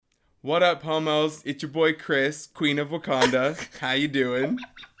What up, homos? It's your boy Chris, Queen of Wakanda. How you doing?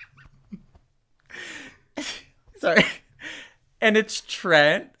 Sorry. And it's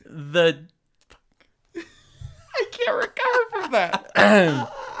Trent, the... I can't recover from that.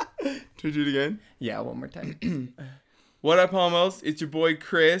 Should we do it again? Yeah, one more time. What up, homos? It's your boy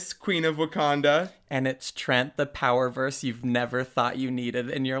Chris, Queen of Wakanda. And it's Trent, the power verse you've never thought you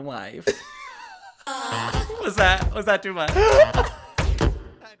needed in your life. Was that too much?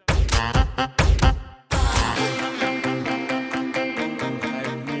 I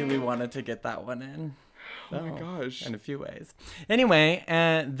really wanted to get that one in. Oh my gosh. In a few ways. Anyway,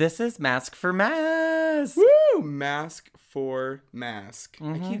 this is Mask for Mask. Woo! Mask for mask.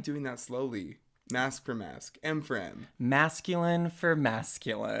 I keep doing that slowly. Mask for mask. M for M. Masculine for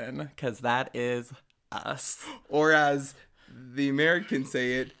masculine. Because that is us. Or as the Americans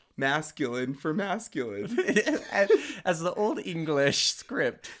say it, masculine for masculine. As the old English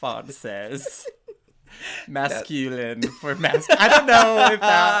script font says. Masculine for masculine. I don't know if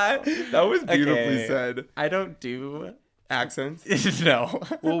that was beautifully said. I don't do accents. No.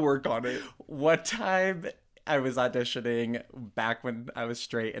 We'll work on it. One time I was auditioning back when I was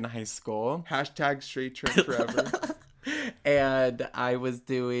straight in high school. Hashtag straight Trent forever. And I was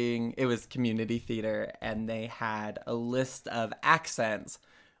doing, it was community theater, and they had a list of accents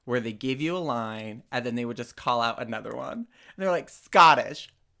where they gave you a line and then they would just call out another one. And they're like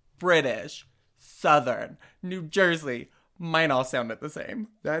Scottish, British, Southern, New Jersey. Mine all sounded the same.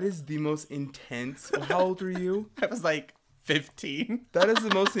 That is the most intense. Well, how old are you? I was like 15. That is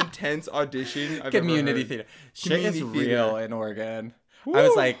the most intense audition I've Community ever heard. theater. Shit is real in Oregon. Woo. I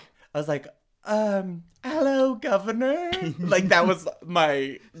was like, hello, governor. Like that was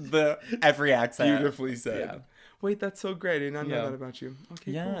every accent. Beautifully said. Yeah. Wait, that's so great. I did not know that about you.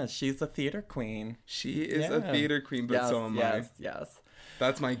 Okay, yeah, cool. She's a theater queen. She is a theater queen, but so am I. Yes.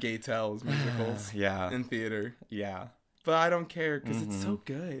 That's my gay tells, musicals. Yeah. And theater. Yeah. But I don't care because it's so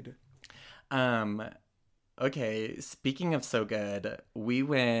good. Okay, speaking of so good, we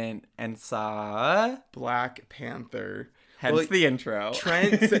went and saw Black Panther. Hence the intro.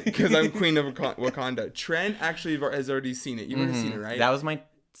 Trent, because I'm Queen of Wakanda. Trent actually has already seen it. You've already seen it, right? That was my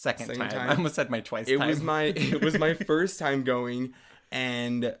second time. I almost said my twice time. It was my first time going,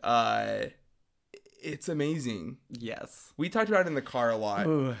 and it's amazing. Yes. We talked about it in the car a lot.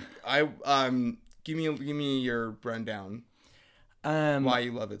 Ooh. Give me your rundown. Why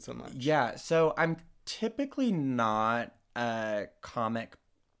you love it so much. Yeah, so I'm typically not a comic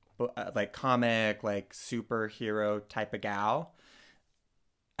superhero type of gal,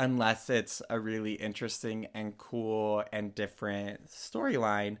 unless it's a really interesting and cool and different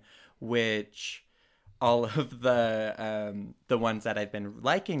storyline, which all of the ones that I've been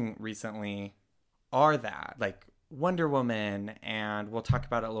liking recently are that, like Wonder Woman, and we'll talk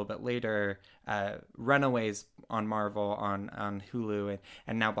about it a little bit later, Runaways on Marvel on Hulu,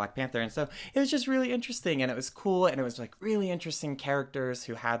 and now Black Panther. And so it was just really interesting, and it was cool, and it was like really interesting characters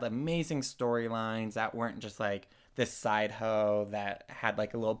who had amazing storylines that weren't just like this side hoe that had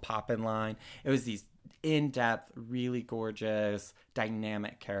like a little pop-in line. It was these in-depth, really gorgeous,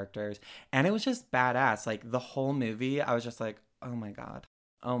 dynamic characters, and it was just badass. Like the whole movie, I was just like, oh my god,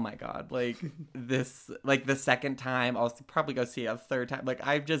 like this, like the second time I'll probably go see it a third time. Like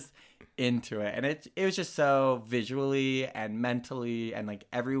I'm just into it, and it was just so visually and mentally and like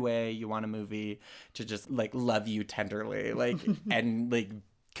every way you want a movie to just like love you tenderly, like and like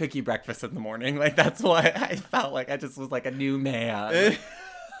cook you breakfast in the morning. Like that's why I felt like I just was like a new man.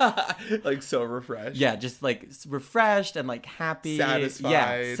 Like so refreshed. Yeah, just like refreshed and like happy, satisfied.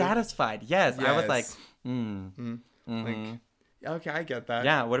 Yeah, satisfied. Yes. I was like like, okay, I get that.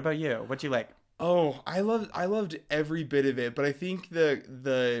 Yeah, what about you? What'd you like? Oh, I loved every bit of it, but I think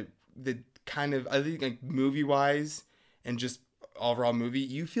the kind of, I think like movie wise and just overall movie,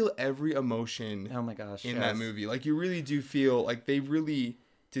 you feel every emotion. Oh my gosh, in that movie. Like you really do feel like they really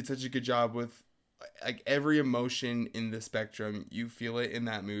did such a good job with like every emotion in the spectrum. You feel it in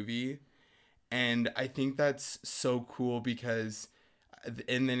that movie, and I think that's so cool because,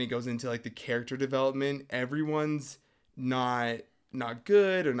 and then it goes into like the character development. Everyone's not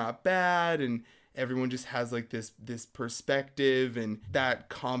good or not bad, and everyone just has like this perspective, and that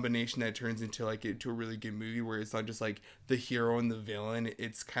combination that turns into like into a really good movie where it's not just like the hero and the villain.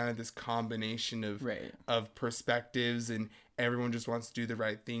 It's kind of this combination of perspectives, and everyone just wants to do the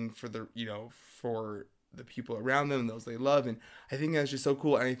right thing for the for the people around them and those they love. And I think that's just so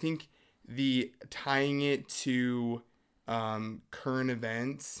cool. And I think the tying it to current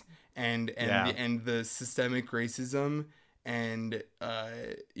events and the systemic racism and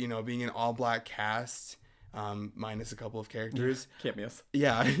being an all black cast minus a couple of characters. Cameos.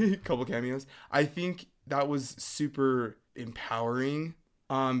 Yeah, a couple cameos. I think that was super empowering.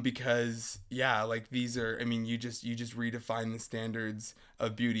 Because yeah, like these are, I mean, you just redefine the standards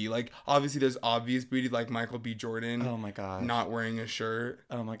of beauty. Like obviously there's obvious beauty, like Michael B. Jordan. Oh my god. Not wearing a shirt.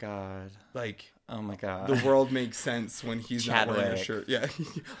 Oh my god. Like, oh my god. the world makes sense when he's Chadwick. not wearing a shirt. Yeah.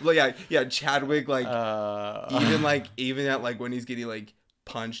 Well, yeah, Chadwick, like even at like when he's getting like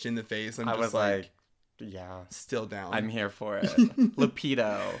punched in the face, I was like yeah, still down. I'm here for it.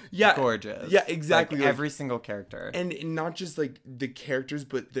 Lupito, yeah, gorgeous. Yeah, exactly. Like, every single character, and not just like the characters,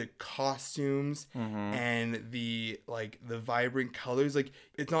 but the costumes and the vibrant colors. Like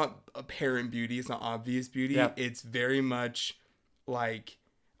it's not apparent beauty, it's not obvious beauty. Yeah. It's very much like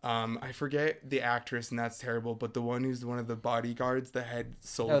I forget the actress, and that's terrible. But the one who's one of the bodyguards, the head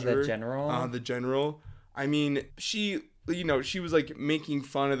soldier, the general. The general. I mean, she was like making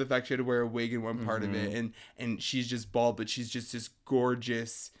fun of the fact she had to wear a wig in one part of it, and she's just bald, but she's just this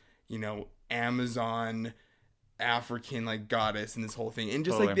gorgeous, Amazon African like goddess and this whole thing. And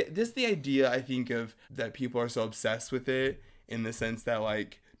just totally. like the idea, I think, of that people are so obsessed with it in the sense that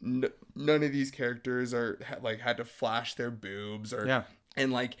like none of these characters are like had to flash their boobs or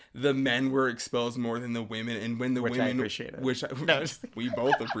and like the men were exposed more than the women, and when the which women I appreciated. We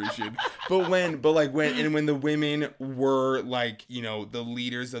both appreciated. But when the women were like, the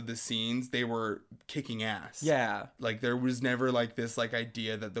leaders of the scenes, they were kicking ass. Yeah. Like there was never like this like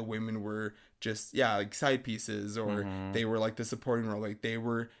idea that the women were just like side pieces or they were like the supporting role. Like they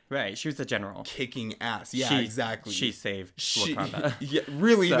were right. She was the general kicking ass. Yeah, exactly. She saved Wakanda. Yeah,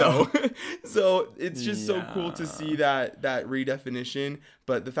 really though. So it's just so cool to see that redefinition.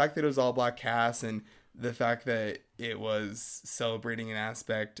 But the fact that it was all black cast and the fact that it was celebrating an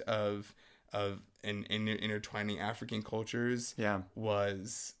aspect of and intertwining African cultures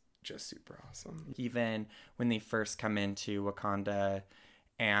was just super awesome. Even when they first come into Wakanda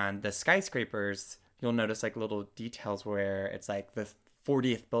and the skyscrapers, you'll notice like little details where it's like the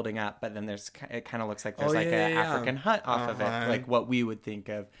 40th building up, but then it kind of looks like there's an African hut off of it, like what we would think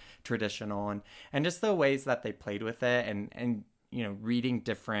of traditional, and just the ways that they played with it, and reading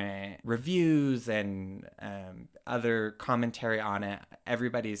different reviews and other commentary on it,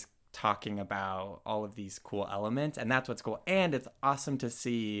 everybody's talking about all of these cool elements, and that's what's cool. And it's awesome to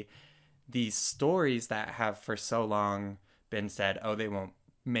see these stories that have for so long been said, oh, they won't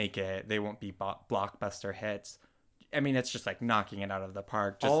make it, they won't be blockbuster hits. I mean, it's just like knocking it out of the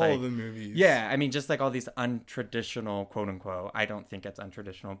park. Just all of the movies. Yeah, I mean, just like all these untraditional, quote unquote, I don't think it's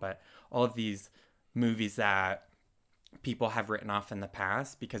untraditional, but all of these movies that people have written off in the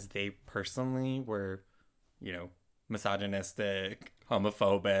past because they personally were, misogynistic,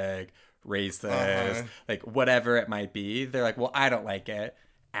 homophobic, racist, like whatever it might be. They're like, well, I don't like it.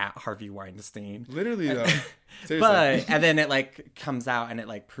 At Harvey Weinstein. Literally though. But and then it like comes out and it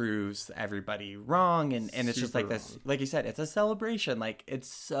like proves everybody wrong, and it's just like this, like you said, it's a celebration. Like it's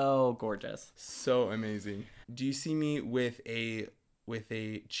so gorgeous. So amazing. Do you see me with a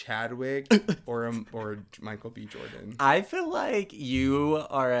Chadwick or Michael B. Jordan? I feel like you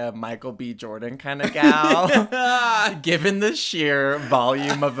are a Michael B. Jordan kind of gal, given the sheer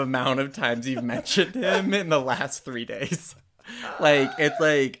volume of amount of times you've mentioned him in the last 3 days. Like, it's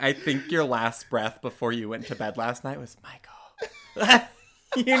like, I think your last breath before you went to bed last night was, Michael.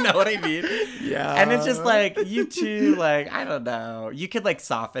 You know what I mean? Yeah. And it's just like, you two, like, I don't know. You could, like,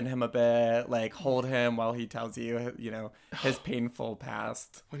 soften him a bit, like, hold him while he tells you, his painful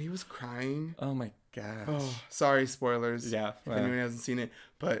past. When he was crying. Oh, my gosh. Oh, sorry, spoilers. Yeah. If anyone hasn't seen it.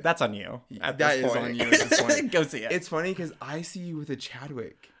 But that's on you. That is on you at this point. Go see it. It's funny because I see you with a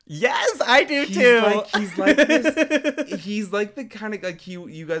Chadwick. Yes, I do too. He's like this. He's like the kind of like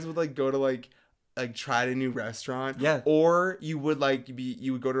you guys would like go to like try a new restaurant. Yeah. Or you would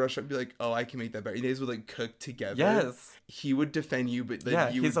you would go to a restaurant and be like, oh, I can make that better. You guys would like cook together. Yes. He would defend you, but like, yeah,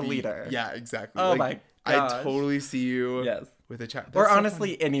 you he's would a leader. Yeah, exactly. Oh like, my gosh. I totally see you. Yes. With a chat. Or so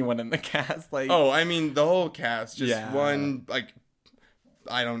honestly, funny. Anyone in the cast. Like. Oh, I mean the whole cast. Just one like.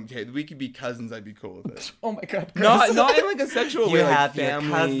 I don't care. We could be cousins. I'd be cool with it. Oh my god! Not in like a sexual way. You like have family,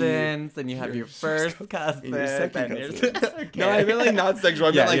 your cousins, and you have your first cousin, and your second cousin. Okay. No, I mean like not sexual.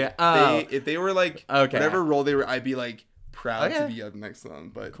 I mean like if they were like okay. whatever role they were, I'd be like proud to be up next to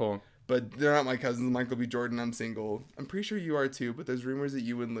them. But cool. But they're not my cousins. Michael B. Jordan. I'm single. I'm pretty sure you are too. But there's rumors that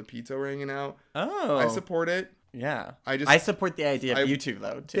you and Lupito are hanging out. Oh, I support it. Yeah, I support the idea of you two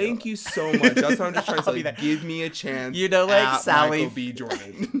though too. Thank you so much. That's what I'm just trying to say. Like, give me a chance. Like Sally Michael B.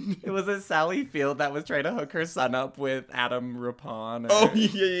 Jordan. It was Sally Field that was trying to hook her son up with Adam Rippon. Oh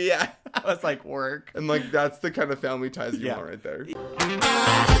yeah. I was like, work. And like that's the kind of family ties you want right there.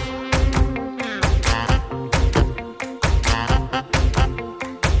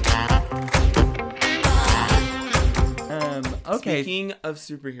 Okay. Speaking of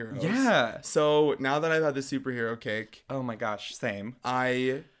superheroes. Yeah. So now that I've had the superhero kick, Oh my gosh, same.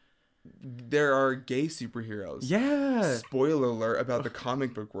 there are gay superheroes. Yeah. Spoiler alert about the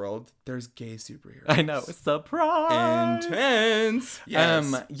comic book world. There's gay superheroes. I know. Surprise. Intense.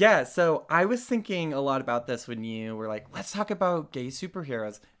 Yes. Yeah, so I was thinking a lot about this when you were like, let's talk about gay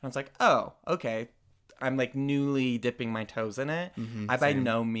superheroes. And I was like, oh, okay. I'm like newly dipping my toes in it. I by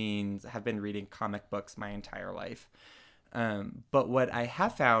no means have been reading comic books my entire life. But what I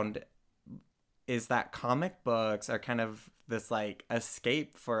have found is that comic books are kind of this like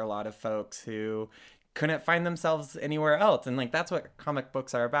escape for a lot of folks who couldn't find themselves anywhere else. And like, that's what comic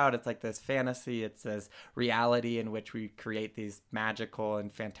books are about. It's like this fantasy. It's this reality in which we create these magical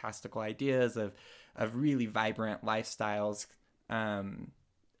and fantastical ideas of really vibrant lifestyles.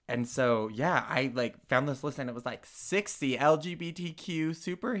 And so, yeah, I like found this list and it was like 60 LGBTQ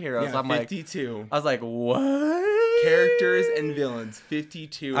superheroes. Yeah, I'm 52. like, I was like, what? Characters and villains,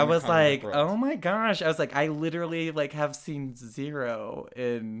 52. I was like, oh my gosh. I was like, I literally like have seen 0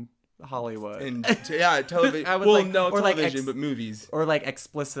 in Hollywood. And television. I was well, like, no, or television, like but movies. Or like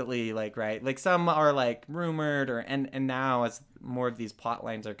explicitly, like, right. Like some are like rumored and now as more of these plot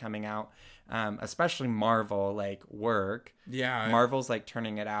lines are coming out, especially Marvel, like work. Yeah. Marvel's like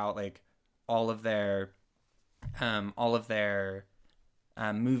turning it out, like all of their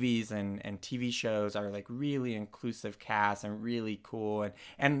movies and TV shows are like really inclusive cast and really cool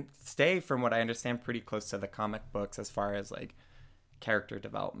and stay, from what I understand, pretty close to the comic books as far as like character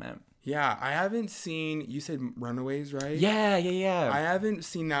development. Yeah, I haven't seen, you said Runaways, right? Yeah. I haven't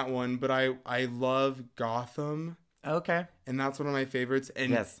seen that one, but I love Gotham. Okay. And that's one of my favorites.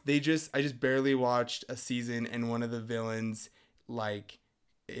 And yes. I just barely watched a season and one of the villains like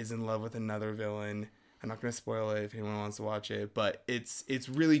is in love with another villain. I'm not going to spoil it if anyone wants to watch it, but it's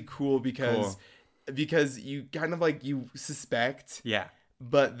really cool because you kind of like you suspect. Yeah.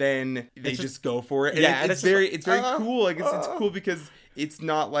 But then they just go for it. And yeah, it's very cool. Like it's cool because it's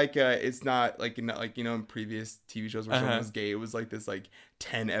not like in previous TV shows where someone was gay. It was like this like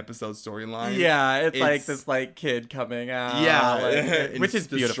 10 episode storyline. Yeah, it's like this like kid coming out. Yeah, like, which is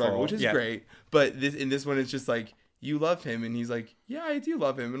beautiful, struggle, which is great. But in this one, it's just like, you love him, and he's like, yeah, I do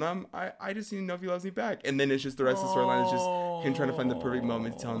love him, and I just need to know if he loves me back. And then it's just the rest of the storyline is just him trying to find the perfect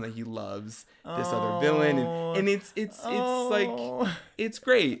moment to tell him that he loves this other villain, and it's like, it's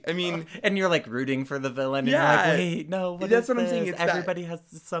great. I mean, and you're like rooting for the villain, and you're like, wait, no, that's what I'm saying. It's everybody has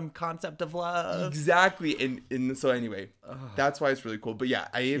some concept of love, exactly. And so anyway, that's why it's really cool. But yeah,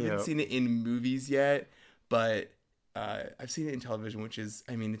 I haven't seen it in movies yet, but I've seen it in television, which is,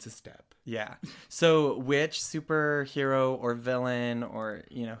 I mean, it's a step. Yeah. So which superhero or villain or,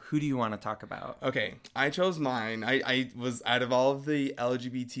 who do you want to talk about? Okay. I chose mine. I was, out of all of the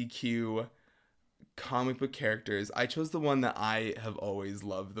LGBTQ comic book characters, I chose the one that I have always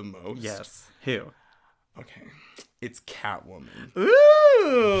loved the most. Yes. Who? Okay. It's Catwoman.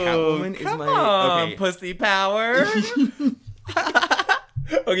 Ooh. Catwoman is my... Okay. Pussy power.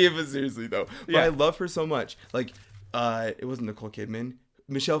 Okay, but seriously though. But I love her so much. Like, it wasn't Nicole Kidman.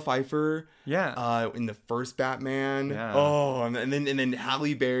 Michelle Pfeiffer, in the first Batman. Yeah. Oh, and then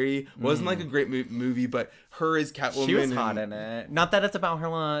Halle Berry. Wasn't like a great movie, but her as Catwoman. She was hot in it. Not that it's about her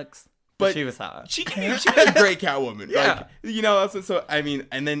looks, but she was hot. She was a great Catwoman. Yeah. Like, that's what, so I mean,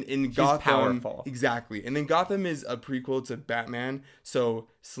 and then in Gotham, powerful. Exactly. And then Gotham is a prequel to Batman. So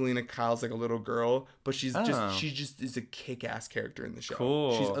Selena Kyle's like a little girl, but she just is a kick-ass character in the show.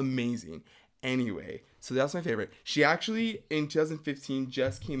 Cool. She's amazing. Anyway, so that's my favorite. She actually, in 2015,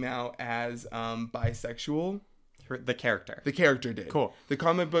 just came out as bisexual. The character. The character did. Cool. The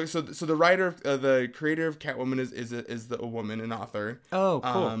comic book. So the writer, the creator of Catwoman is a woman, an author. Oh,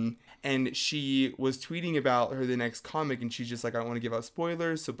 cool. And she was tweeting about her the next comic, and she's just like, I don't want to give out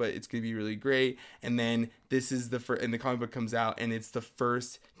spoilers, but it's gonna be really great. And then this is and the comic book comes out, and it's the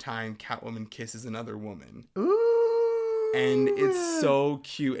first time Catwoman kisses another woman. Ooh. And it's so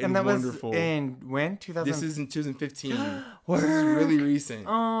cute and that wonderful. Was in when? 2000? This is in 2015. This is really recent.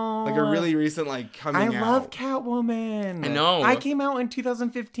 Oh. Like a really recent coming out. I love Catwoman. I know. I came out in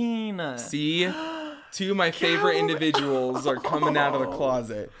 2015. See? Two of my favorite individuals are coming out of the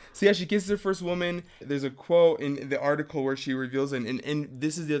closet. So yeah, she kisses her first woman. There's a quote in the article where she reveals it. And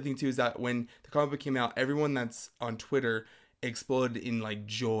this is the other thing too, is that when the comic book came out, everyone that's on Twitter exploded in like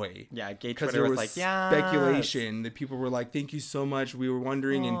joy. Yeah, gay Twitter was like, yeah. Speculation. The people were like, thank you so much. We were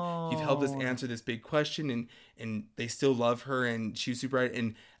wondering, and you've helped us answer this big question. And they still love her, and she was super right.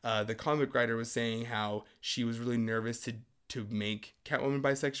 And the comic writer was saying how she was really nervous to make Catwoman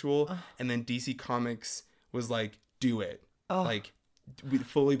bisexual, and then DC Comics was like, do it. Like, we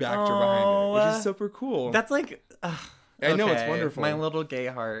fully backed her behind it, which is super cool. That's like... I know, it's Okay. wonderful. My little gay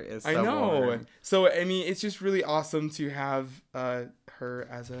heart is so I know. warm. So I mean, it's just really awesome to have her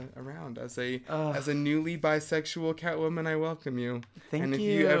as a newly bisexual Catwoman. I welcome you. Thank and if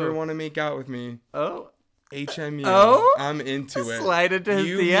you. you ever want to make out with me, Oh. HMU. Oh? I'm into it. Slide into his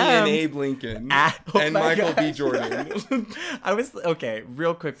you, DMs. me, and Abe Lincoln. And Michael B. Jordan. Okay,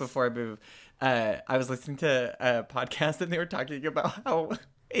 real quick before I move. I was listening to a podcast and they were talking about how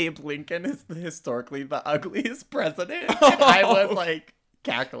Abe Lincoln is historically the ugliest president. And I was like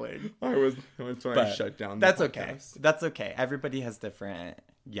cackling. I shut down the That's podcast. okay. That's okay. Everybody has different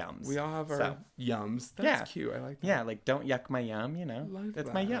yums. We all have our yums. That's cute. I like that. Yeah, like don't yuck my yum, you know.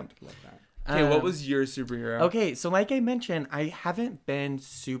 That's my yum. Love that. Okay, what was your superhero? Okay, so like I mentioned, I haven't been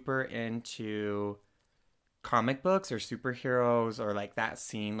super into comic books or superheroes or like that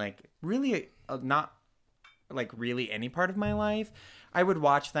scene, like really not like really any part of my life. I would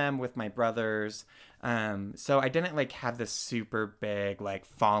watch them with my brothers. So I didn't like have this super big like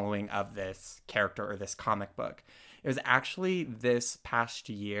following of this character or this comic book. It was actually this past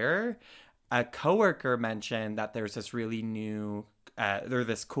year, a coworker mentioned that there's this really new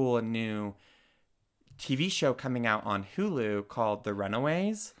this cool and new TV show coming out on Hulu called The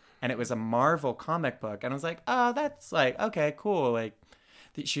Runaways, and it was a Marvel comic book, and I was like, oh, that's like, okay, cool. Like,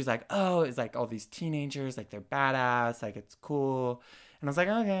 she was like, oh, it's like all these teenagers, like they're badass, like it's cool. And I was like,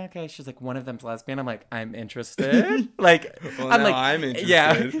 okay. She's like, one of them's lesbian. I'm like, I'm interested. Like, well, I'm interested.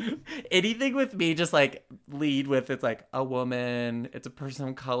 Yeah. Anything with me, just like lead with it's like a woman, it's a person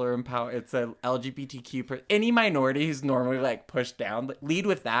of color and power, it's a LGBTQ any minority who's normally like pushed down. Lead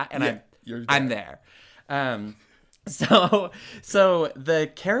with that, and I'm there. So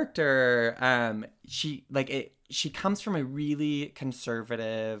the character, she comes from a really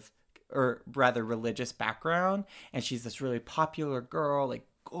conservative, or rather religious background, and she's this really popular girl, like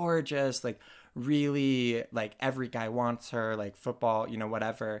gorgeous, like really like every guy wants her, like football, you know,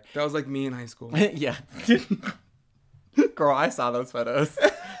 whatever. That was like me in high school. Yeah. Girl, I saw those photos.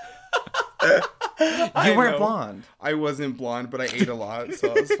 You weren't blonde. I wasn't blonde, but I ate a lot,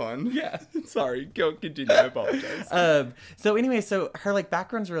 so it was fun. Yeah. Sorry, go continue. I apologize. So anyway, so her like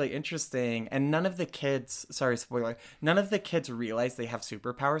background's really interesting, and none of the kids, sorry, spoiler, none of the kids realize they have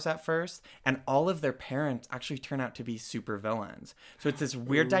superpowers at first, and all of their parents actually turn out to be super villains. So it's this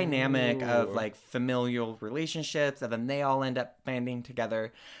weird dynamic of like familial relationships, and then they all end up banding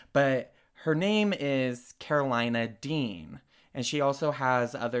together. But her name is Carolina Dean. And she also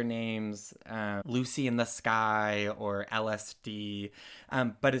has other names, Lucy in the Sky or LSD.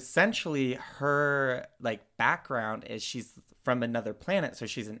 But essentially her like background is she's from another planet. So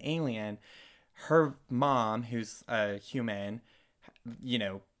she's an alien. Her mom, who's a human, you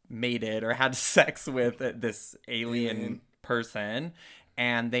know, mated or had sex with this alien person.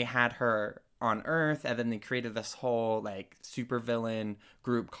 And they had her on Earth, and then they created this whole like supervillain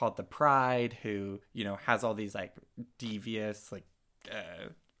group called the Pride, who, you know, has all these like devious like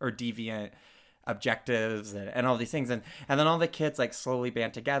or deviant objectives and all these things, and then all the kids like slowly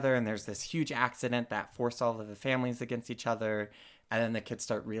band together, and there's this huge accident that forced all of the families against each other, and then the kids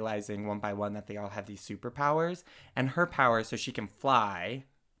start realizing one by one that they all have these superpowers, and her power is so she can fly,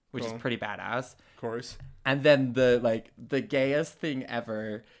 which is pretty badass. Of course. And then the gayest thing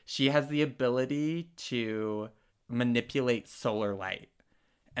ever, she has the ability to manipulate solar light.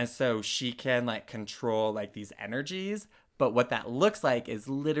 And so she can like control like these energies, but what that looks like is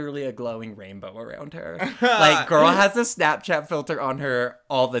literally a glowing rainbow around her. Like, girl has a Snapchat filter on her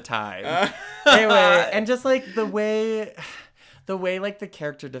all the time. Anyway, and just like the way like the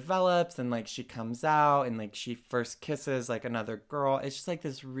character develops, and like she comes out and like she first kisses like another girl, it's just like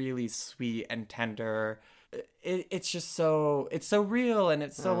this really sweet and tender. It's so real, and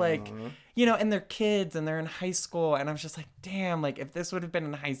it's so like, you know, and they're kids and they're in high school, and I was just like, damn, like if this would have been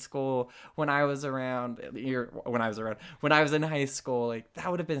in high school when I was in high school, like that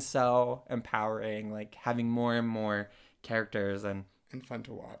would have been so empowering, like having more and more characters and fun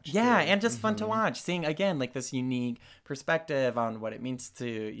to watch. Yeah, and just fun to watch. Seeing, again, like this unique perspective on what it means to,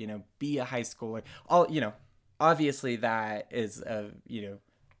 you know, be a high schooler. All, you know, obviously that is a, you know,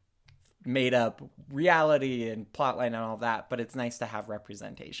 made up reality and plotline and all that, but it's nice to have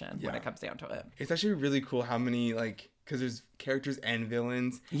representation when it comes down to it. It's actually really cool how many, like, because there's characters and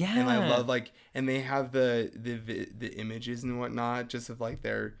villains. Yeah. And I love, like, and they have the images and whatnot, just of, like,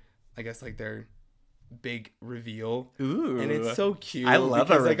 their, I guess, like, their big reveal. Ooh. And it's so cute. I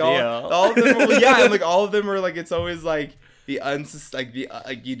love a reveal. All of them are, yeah, and like all of them are like, it's always like the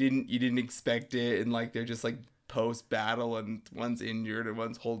like you didn't expect it, and like they're just like post battle, and one's injured and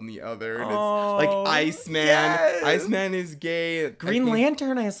one's holding the other, and it's like Iceman. Yes. Iceman is gay. Green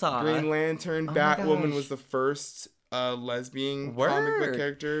Lantern I saw. Green Lantern. Batwoman was the first lesbian Word. comic book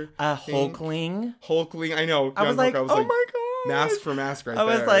character. Hulkling. Hulkling, I know. I was like, oh my god. Mask for mask right there.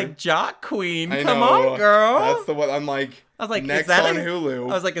 there. I was like, Jock Queen, I come know. on, girl. That's the one. I'm like, I was like, next is that on Hulu.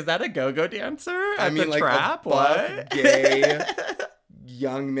 I was like, is that a go-go dancer at the like trap? a buff, What? gay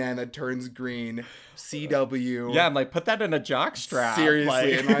young man that turns green. CW. Yeah, I'm like, put that in a jock strap.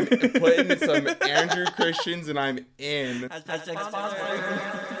 Seriously, like... and I'm putting some Andrew Christians, and I'm in.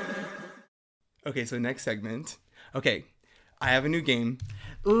 Okay, so next segment. Okay, I have a new game.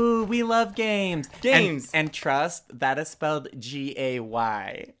 Ooh, we love games. Games. And trust, that is spelled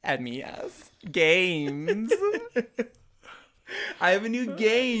G-A-Y. M-E-S. Games. I have a new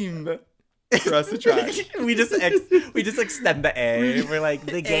game for us to try. we just extend the A. We're like,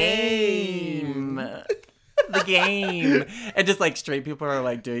 the game. The game. And just like straight people are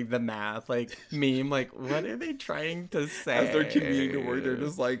like doing the math, like meme, like what are they trying to say? As they're commuting to work, they're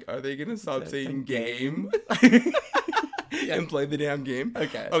just like, are they gonna stop saying game? Yeah. And play the damn game.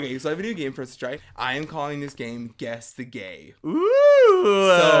 Okay, so I have a new game for us to try. I am calling this game Guess the Gay. Ooh.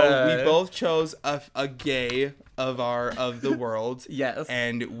 So we both chose a gay of the world. Yes.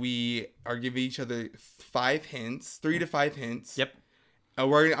 And we are giving each other 3 to 5 hints. Yep. I'm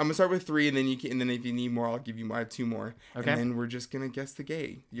gonna start with 3, and then and then if you need more, I'll give you more. I have 2 more. Okay. And then we're just gonna guess the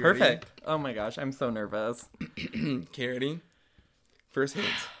gay. You Perfect. Ready? Oh my gosh, I'm so nervous. Okay, ready? First hint.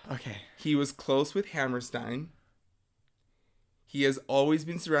 Okay. He was close with Hammerstein. He has always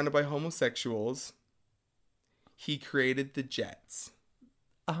been surrounded by homosexuals. He created the Jets.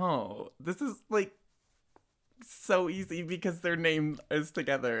 Oh, this is like so easy because their name is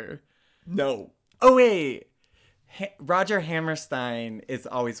together. No. Oh wait. Roger Hammerstein is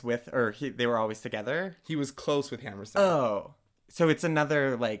always with, or they were always together? He was close with Hammerstein. Oh. So it's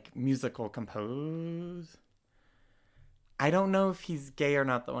another, like, musical compose? I don't know if he's gay or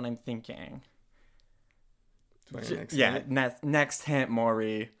not, the one I'm thinking. Next hint,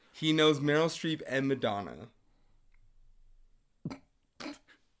 Maury. He knows Meryl Streep and Madonna.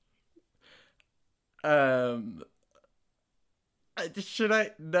 Should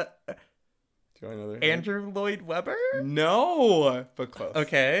I... Do you want another hint? Andrew Lloyd Webber? No, but close.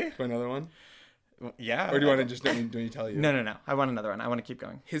 Okay. Do you want another one? Yeah. Or do you want to just don't you tell you? No. I want another one. I want to keep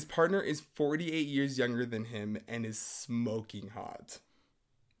going. His partner is 48 years younger than him and is smoking hot.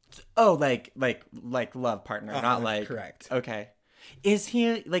 Oh, like love partner, not like... Correct. Okay. Is he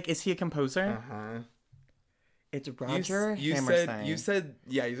a composer? Uh-huh. It's Roger you Hammerstein. You said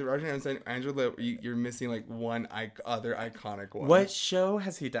Roger Hammerstein. Angela, you're missing like one other iconic one. What show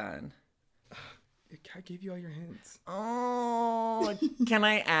has he done? I gave you all your hints. Oh, can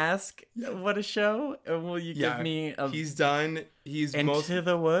I ask what a show? And will you give me a... He's Into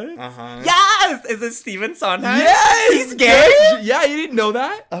the Woods? Uh-huh. Yes! Is it Stephen Sondheim? Yes! He's gay? Yeah, you didn't know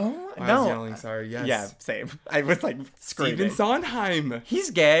that? Oh, I no. was yelling, sorry, yes. Yeah, same. I was like screaming. Stephen Sondheim. He's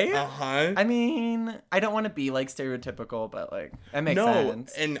gay? Uh-huh. I mean, I don't want to be like stereotypical, but like, that makes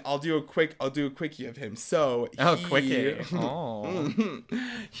sense. And I'll do a quickie of him. So, quickie. Oh.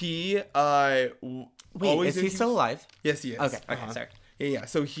 He, Wait, is he still alive? Yes, he is. Okay, sorry. Yeah.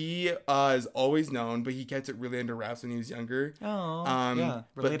 So he is always known, but he kept it really under wraps when he was younger. Oh, yeah,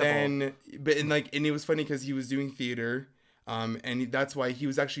 relatable. And it was funny because he was doing theater, and that's why he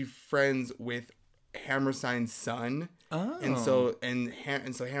was actually friends with Hammerstein's son. Oh. And so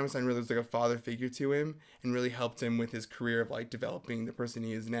Hammerstein really was like a father figure to him and really helped him with his career of like developing the person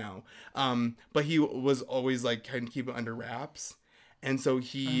he is now. But he was always like kind of keep it under wraps. And so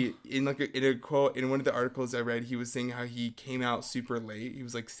he, in a quote, in one of the articles I read, he was saying how he came out super late. He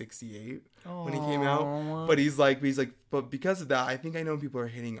was like 68 when he came out. But he's like, but because of that, I think I know people are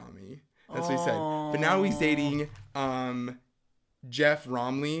hitting on me. That's what he said. But now he's dating Jeff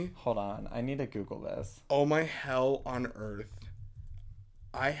Romley. Hold on. I need to Google this. Oh my hell on earth.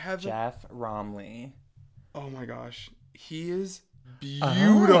 I have... Jeff Romley. Oh my gosh. He is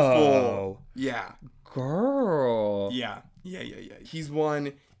beautiful. Oh. Yeah. Girl. Yeah. He's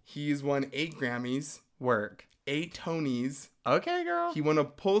won 8 Grammys. Work. 8 Tonys. Okay, girl. He won a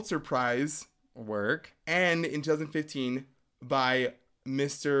Pulitzer Prize. Work. And in 2015 by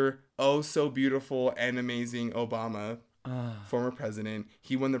Mr. Oh So Beautiful and Amazing Obama, former president.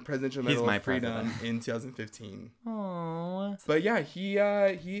 He won the Presidential Medal of Freedom in 2015. Aww. But yeah, he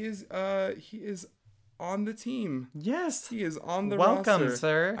is on the team. Yes. He is on the Welcome, roster.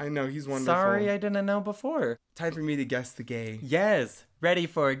 sir. I know, he's wonderful. Sorry I didn't know before. Time for me to guess the gay. Yes. Ready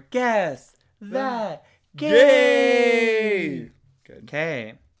for Guess That Gay. Good.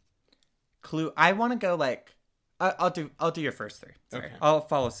 Okay. Clue. I want to go like... I'll do your first 3. Sorry. Okay. I'll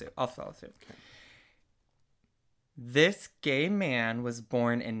follow suit. Okay. This gay man was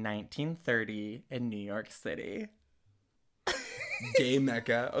born in 1930 in New York City. Gay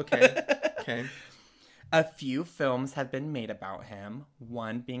Mecca. Okay. Okay. A few films have been made about him,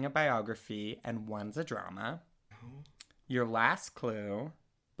 one being a biography and one's a drama. Your last clue,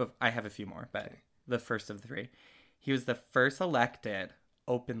 but I have a few more, but the first of the three. He was the first elected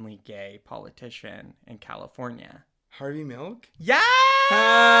openly gay politician in California. Harvey Milk? Yeah!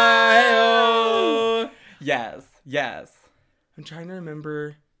 Hi-oh! Yes, yes. I'm trying to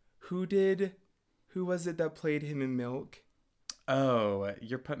remember who was it that played him in Milk? Oh,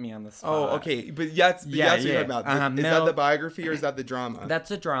 you're putting me on the spot. Oh, okay. But that's what you're talking about. Is that the biography or is that the drama? That's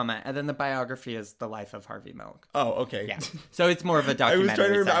a drama. And then the biography is the life of Harvey Milk. Oh, okay. Yeah. So it's more of a documentary. I was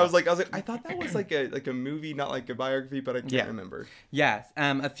trying to remember. I was like, I thought that was like a movie, not like a biography, but I can't remember. Yes.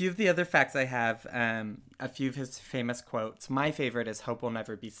 A few of the other facts I have, a few of his famous quotes. My favorite is "Hope will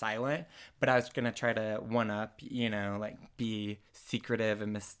never be silent," but I was gonna try to one up, like be secretive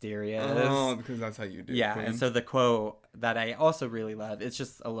and mysterious. Oh, because that's how you do. Yeah. Queen. And so the quote that I also really love, it's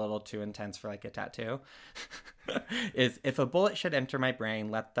just a little too intense for like a tattoo, is "If a bullet should enter my brain,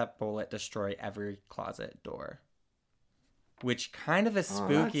 let that bullet destroy every closet door." Which kind of is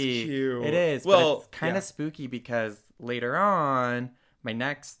spooky. That's cute. It is. Well, but it's kind of spooky because later on, my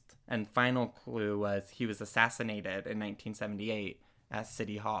next and final clue was he was assassinated in 1978 at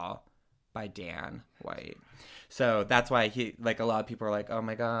City Hall by Dan White. So that's why he, like, a lot of people are like, oh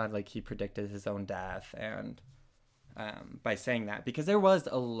my God, like he predicted his own death. And by saying that, because there was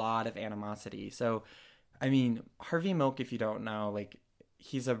a lot of animosity. So, I mean, Harvey Milk, if you don't know, like,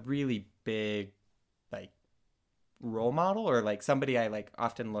 he's a really big, like, role model, or like somebody I like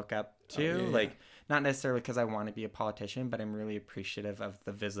often look up to, like not necessarily because I want to be a politician, but I'm really appreciative of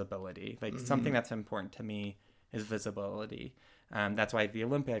the visibility. Like something that's important to me is visibility. That's why the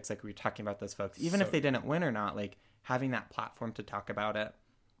Olympics, like we were talking about those folks, even if they didn't win or not, like having that platform to talk about it.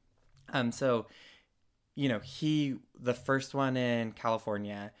 So he, the first one in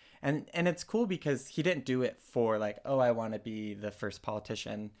California, and it's cool because he didn't do it for like, oh, I want to be the first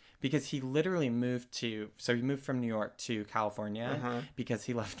politician, because he literally he moved from New York to California because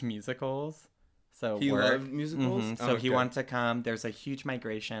he loved musicals. So he loved musicals. Mm-hmm. So he wanted to come. There's a huge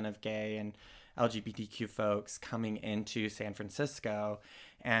migration of gay and LGBTQ folks coming into San Francisco.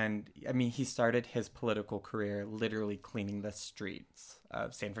 And I mean, he started his political career literally cleaning the streets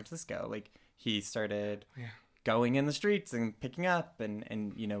of San Francisco. Like, he started going in the streets and picking up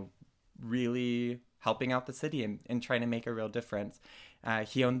and really helping out the city and trying to make a real difference.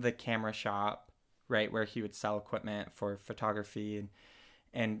 He owned the camera shop, right, where he would sell equipment for photography.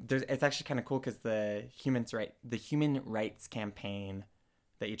 And it's actually kind of cool because the Human Rights Campaign,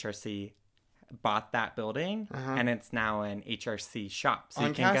 the HRC, bought that building, and it's now an HRC shop. So on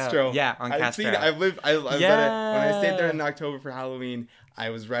you can Castro. Go. Yeah, on Castro. I was at it. When I stayed there in October for Halloween,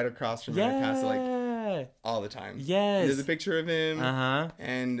 I was right across from Castro, like all the time. Yes. There's a picture of him.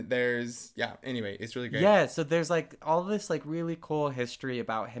 And there's, anyway, it's really great. Yeah, so there's like all this like really cool history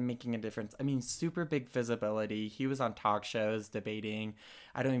about him making a difference. I mean, super big visibility. He was on talk shows debating.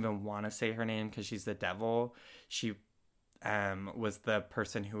 I don't even want to say her name because she's the devil. She was the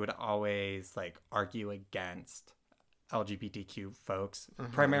person who would always like argue against LGBTQ folks.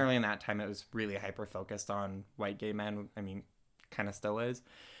 Primarily in that time, it was really hyper focused on white gay men. I mean, kind of still is,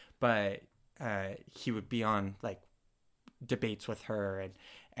 but he would be on like debates with her,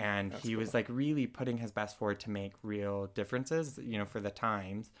 and he was like really putting his best forward to make real differences, for the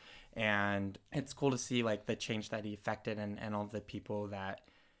times. And it's cool to see like the change that he affected and all the people that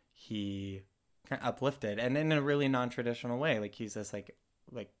he uplifted, and in a really non-traditional way. Like, he's this like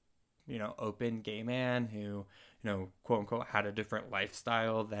open gay man who quote unquote had a different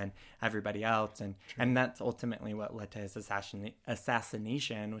lifestyle than everybody else, and that's ultimately what led to his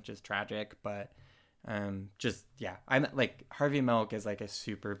assassination, which is tragic. But I'm like, Harvey Milk is like a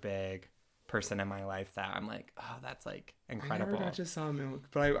super big person in my life that I'm like, oh, that's like incredible. I just saw Milk,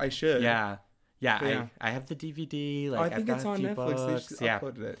 but I should. I have the DVD. Like, I think it's on Netflix. Books. They just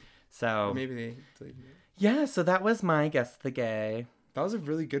uploaded it. So or maybe they deleted it. Yeah, so that was my Guess the Gay. That was a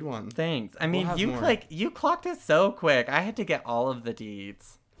really good one. Thanks. I mean, you clocked it so quick. I had to get all of the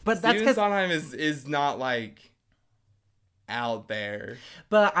deeds. But that's because Sondheim is not like out there.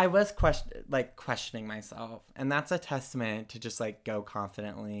 But I was questioning myself, and that's a testament to just like go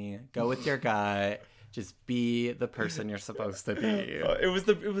confidently, go with your gut. Just be the person you're supposed to be. It was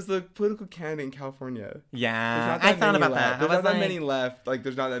the political candidate in California. Yeah, I thought about that. There's not that many left. Like,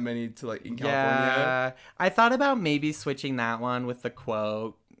 there's not that many to like in California. Yeah, I thought about maybe switching that one with the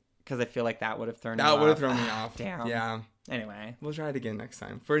quote, because I feel like that would have thrown me off. Damn. Yeah. Anyway, we'll try it again next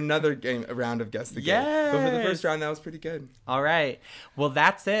time for another round of Guess the Gay. But for the first round, that was pretty good. All right. Well,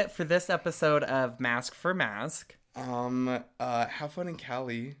 that's it for this episode of Mask for Mask. Have fun in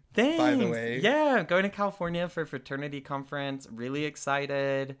Cali. Thanks. By the way. Yeah, I'm going to California for a fraternity conference. Really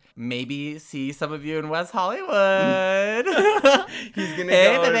excited. Maybe see some of you in West Hollywood. He's gonna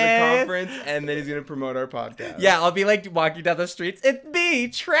go to the conference and then he's gonna promote our podcast. Yeah, I'll be like walking down the streets. It's me,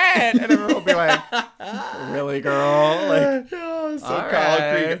 Trent, and everyone will be like, "Really, girl?" Like, oh, so all Kyle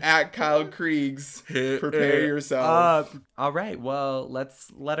right. Krieg at Kyle Krieg's. Prepare yourself. All right. Well, let's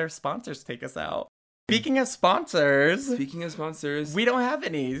let our sponsors take us out. Speaking of sponsors, We don't have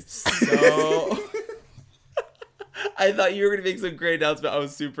any. So I thought you were gonna make some great announcement. I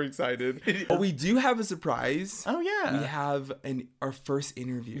was super excited. But we do have a surprise. Oh yeah. We have our first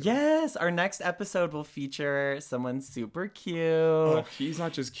interview. Yes, our next episode will feature someone super cute. Oh, he's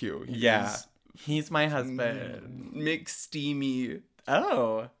not just cute. He's my husband. Mixed steamy.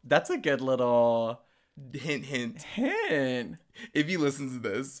 Oh, that's a good little Hint. If he listens to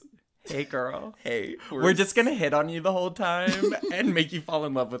this. Hey girl. Hey. We're just gonna hit on you the whole time and make you fall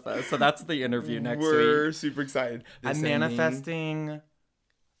in love with us. So that's the interview next week. We're super excited. I'm manifesting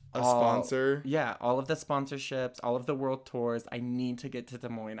a sponsor. Yeah, all of the sponsorships, all of the world tours. I need to get to Des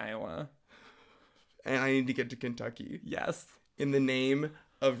Moines, Iowa. And I need to get to Kentucky. Yes. In the name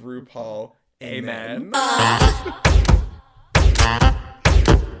of RuPaul. Amen.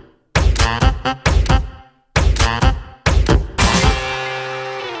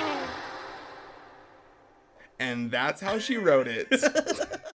 And that's how she wrote it.